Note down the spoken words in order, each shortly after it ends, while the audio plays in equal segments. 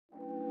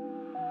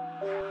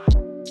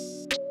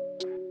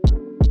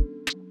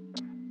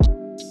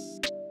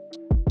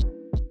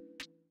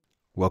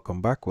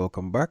Welcome back,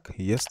 welcome back.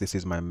 Yes, this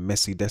is my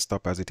messy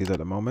desktop as it is at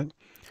the moment.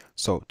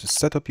 So to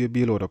set up your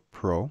BeLoader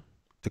Pro,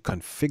 to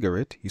configure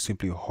it, you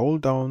simply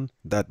hold down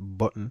that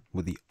button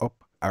with the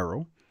up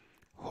arrow,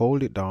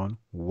 hold it down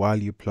while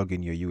you plug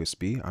in your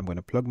USB. I'm going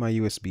to plug my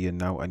USB in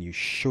now and you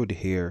should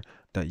hear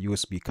that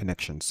USB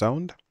connection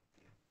sound.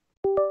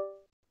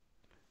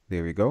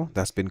 There we go,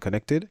 that's been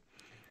connected.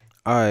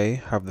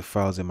 I have the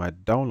files in my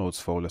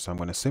downloads folder, so I'm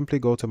going to simply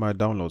go to my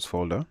downloads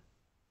folder.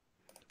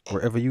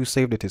 Wherever you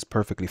saved it is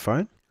perfectly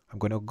fine. I'm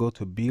going to go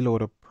to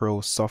BeLoader Pro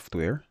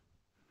software.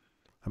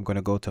 I'm going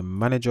to go to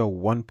Manager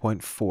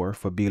 1.4 for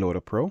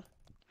BeLoader Pro.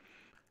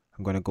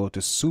 I'm going to go to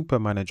Super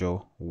Manager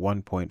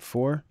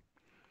 1.4.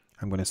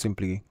 I'm going to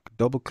simply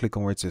double click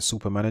on where it says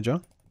Super Manager.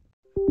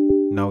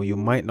 Now you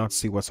might not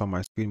see what's on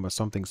my screen, but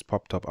something's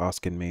popped up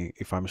asking me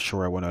if I'm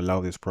sure I want to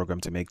allow this program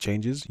to make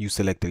changes. You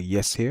select a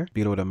yes here.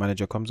 BeLoader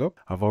Manager comes up.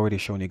 I've already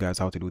shown you guys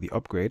how to do the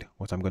upgrade.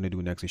 What I'm going to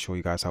do next is show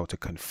you guys how to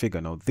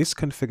configure. Now this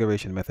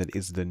configuration method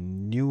is the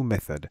new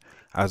method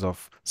as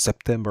of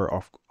September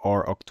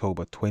or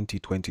October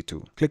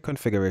 2022. Click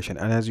configuration,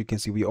 and as you can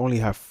see, we only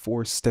have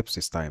 4 steps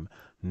this time.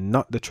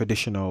 Not the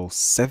traditional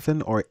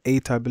 7 or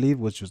 8, I believe,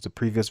 which was the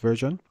previous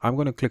version. I'm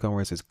going to click on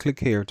where it says click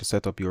here to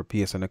set up your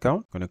PSN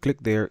account. I'm going to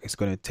click there. It's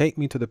going to take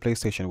me to the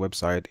PlayStation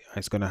website.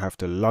 It's going to have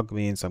to log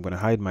me in, so I'm going to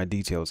hide my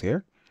details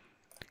here.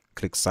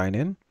 Click sign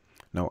in.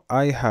 Now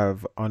I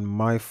have on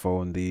my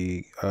phone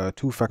the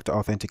two-factor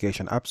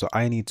authentication app, so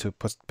I need to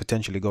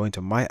potentially go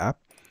into my app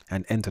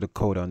and enter the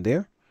code on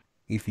there.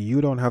 If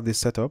you don't have this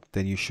set up,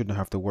 then you shouldn't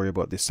have to worry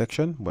about this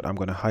section, but I'm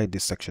going to hide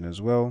this section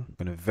as well.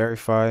 I'm going to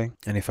verify,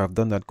 and if I've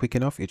done that quick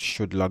enough, it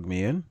should log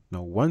me in.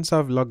 Now, once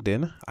I've logged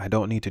in, I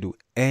don't need to do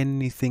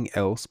anything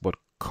else but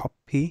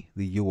copy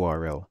the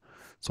URL.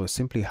 So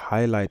simply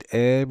highlight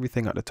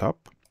everything at the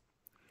top,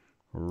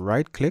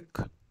 right click,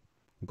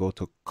 go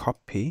to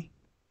copy.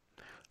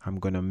 I'm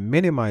going to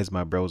minimize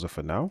my browser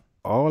for now.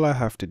 All I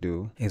have to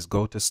do is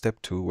go to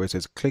step 2 where it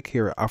says click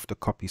here after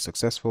copy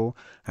successful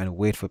and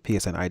wait for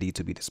PSN ID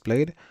to be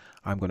displayed.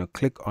 I'm going to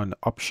click on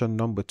option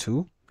number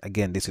 2.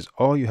 Again, this is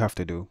all you have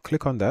to do.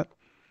 Click on that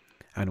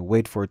and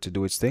wait for it to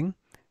do its thing.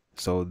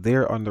 So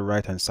there on the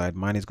right hand side,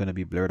 mine is going to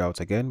be blurred out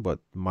again, but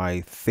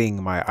my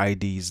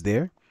ID is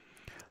there.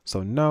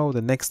 So now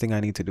the next thing I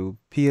need to do,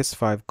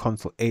 PS5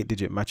 console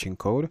 8-digit matching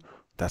code.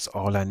 That's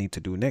all I need to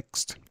do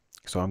next.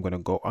 So I'm going to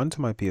go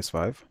onto my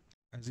PS5.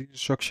 As the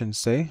instructions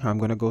say, I'm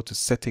going to go to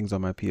settings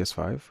on my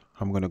PS5.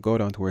 I'm going to go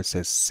down to where it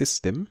says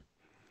system.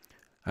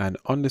 And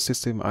on the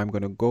system, I'm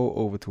going to go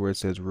over to where it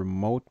says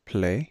remote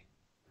play.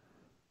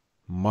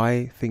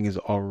 My thing is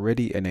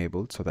already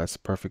enabled, so that's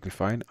perfectly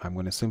fine. I'm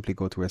going to simply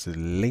go to where it says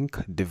link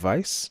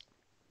device.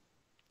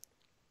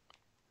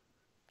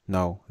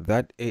 Now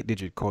that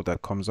 8-digit code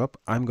that comes up,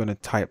 I'm going to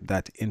type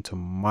that into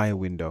my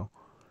window.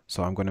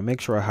 So I'm going to make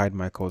sure I hide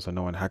my code so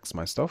no one hacks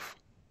my stuff.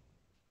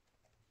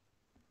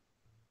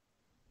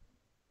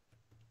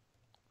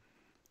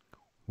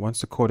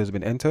 Once the code has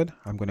been entered,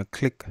 I'm going to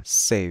click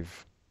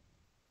save.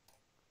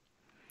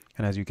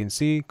 And as you can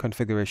see,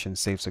 configuration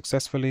saved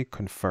successfully,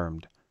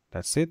 confirmed.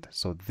 That's it.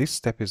 So this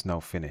step is now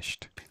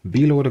finished.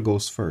 BeLoader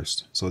goes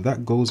first. So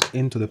that goes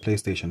into the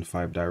PlayStation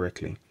 5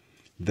 directly.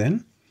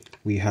 Then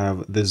we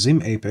have the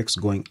Xim Apex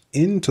going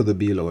into the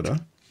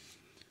BeLoader.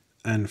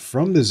 And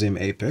from the Xim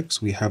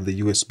Apex, we have the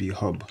USB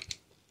hub,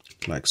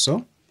 like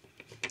so.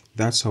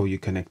 That's how you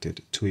connect it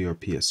to your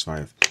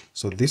PS5.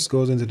 So this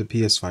goes into the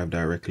PS5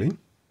 directly.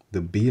 The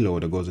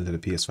BeLoader goes into the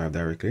PS5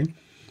 directly,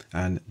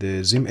 and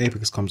the Xim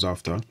Apex comes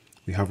after.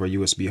 We have our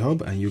USB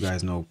hub, and you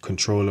guys know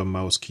controller,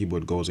 mouse,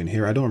 keyboard goes in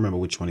here. I don't remember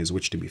which one is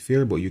which to be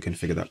fair, but you can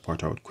figure that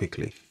part out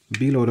quickly.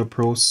 BeLoader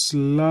Pro,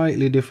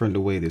 slightly different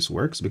the way this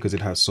works because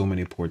it has so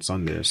many ports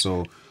on there.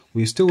 So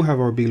we still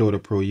have our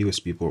BeLoader Pro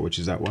USB port, which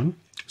is that one.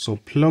 So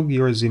plug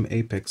your Xim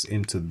Apex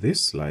into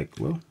this, like,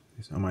 well,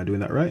 am I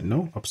doing that right?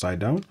 No, upside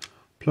down.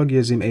 Plug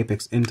your Xim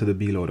Apex into the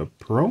BeLoader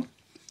Pro.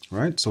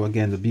 Right, so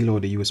again, the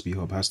BeLoader USB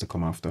hub has to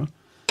come after.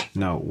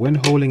 Now, when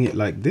holding it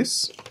like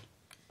this,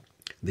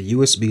 the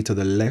USB to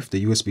the left,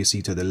 the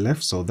USB-C to the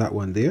left, so that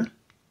one there,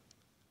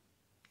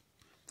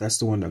 that's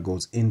the one that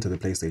goes into the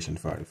PlayStation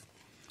 5.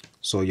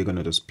 So you're going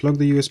to just plug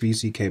the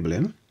USB-C cable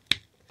in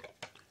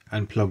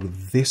and plug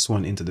this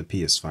one into the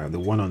PS5. The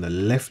one on the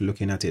left,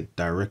 looking at it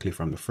directly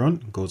from the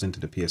front, goes into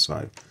the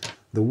PS5.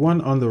 The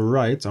one on the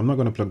right, I'm not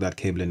going to plug that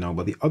cable in now,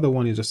 but the other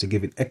one is just to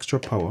give it extra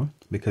power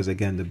because,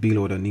 again, the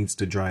BeLoader needs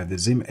to drive the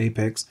Xim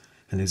Apex,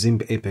 and the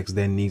Xim Apex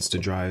then needs to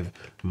drive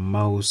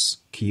mouse,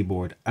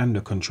 keyboard, and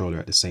the controller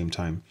at the same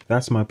time.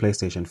 That's my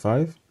PlayStation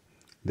 5.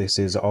 This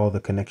is all the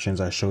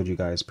connections I showed you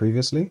guys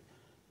previously.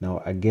 Now,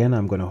 again,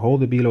 I'm going to hold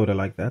the BeLoader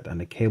like that,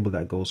 and the cable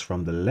that goes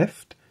from the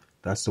left,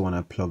 that's the one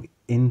I plug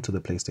into the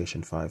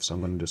PlayStation 5. So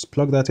I'm going to just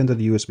plug that into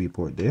the USB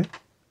port there.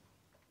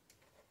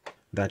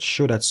 That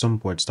should at some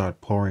point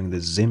start powering the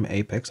Xim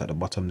Apex at the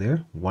bottom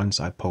there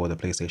once I power the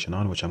PlayStation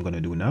on, which I'm going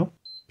to do now.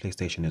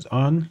 PlayStation is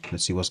on.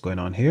 Let's see what's going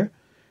on here.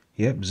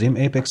 Yep, Xim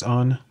Apex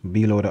on,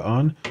 BeLoader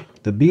on.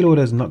 The BeLoader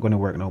is not going to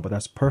work now, but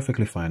that's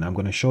perfectly fine. I'm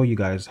going to show you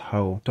guys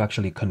how to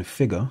actually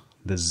configure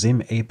the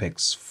Xim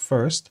Apex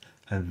first,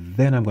 and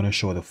then I'm going to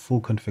show the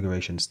full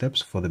configuration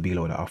steps for the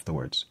BeLoader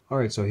afterwards.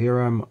 Alright, so here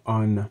I'm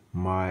on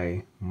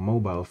my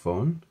mobile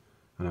phone,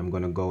 and I'm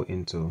going to go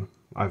into,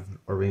 I've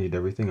arranged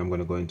everything. I'm going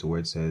to go into where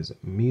it says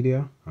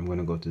Media. I'm going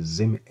to go to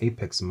Xim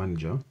Apex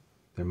Manager.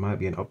 There might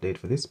be an update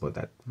for this, but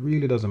that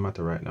really doesn't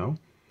matter right now.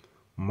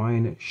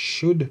 Mine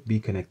should be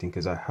connecting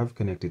because I have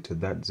connected to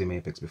that Xim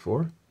Apex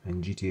before,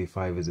 and GTA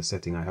 5 is a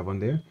setting I have on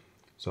there.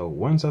 So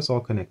once that's all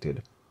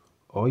connected,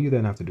 all you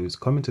then have to do is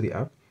come into the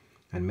app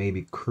and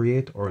maybe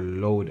create or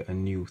load a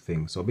new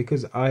thing. So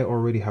because I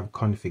already have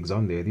configs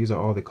on there, these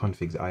are all the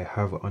configs I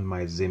have on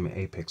my Xim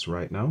Apex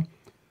right now.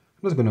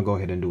 I'm just going to go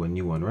ahead and do a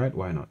new one, right?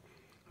 Why not?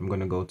 I'm going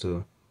to go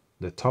to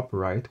the top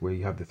right where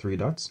you have the three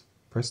dots,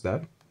 press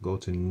that, go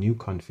to new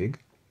config.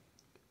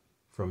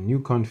 From new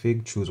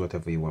config, choose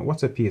whatever you want.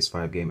 What's a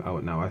PS5 game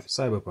out now?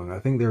 Cyberpunk. I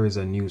think there is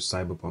a new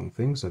Cyberpunk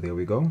thing, so there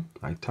we go.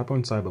 I tap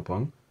on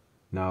Cyberpunk.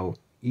 Now,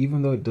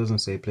 even though it doesn't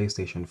say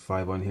PlayStation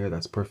 5 on here,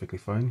 that's perfectly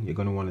fine. You're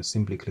going to want to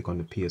simply click on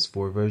the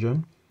PS4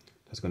 version.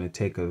 That's going to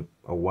take a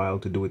while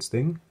to do its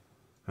thing.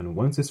 And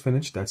once it's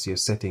finished, that's your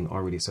setting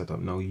already set up.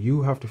 Now,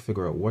 you have to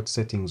figure out what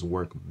settings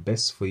work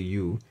best for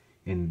you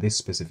in this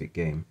specific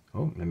game.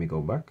 Oh, let me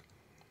go back.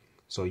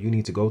 So you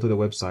need to go to the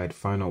website,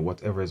 find out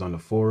whatever is on the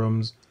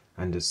forums,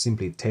 and just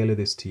simply tailor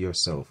this to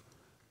yourself.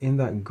 In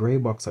that gray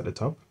box at the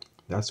top,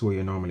 that's where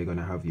you're normally going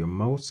to have your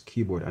mouse,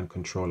 keyboard, and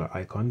controller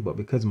icon. But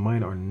because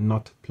mine are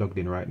not plugged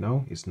in right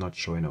now, it's not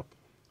showing up.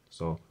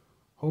 So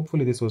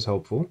hopefully this was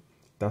helpful.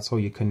 That's how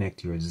you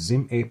connect your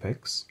Xim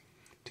Apex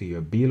to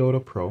your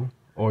BeLoader Pro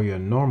or your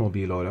normal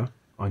BeLoader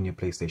on your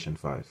PlayStation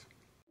 5.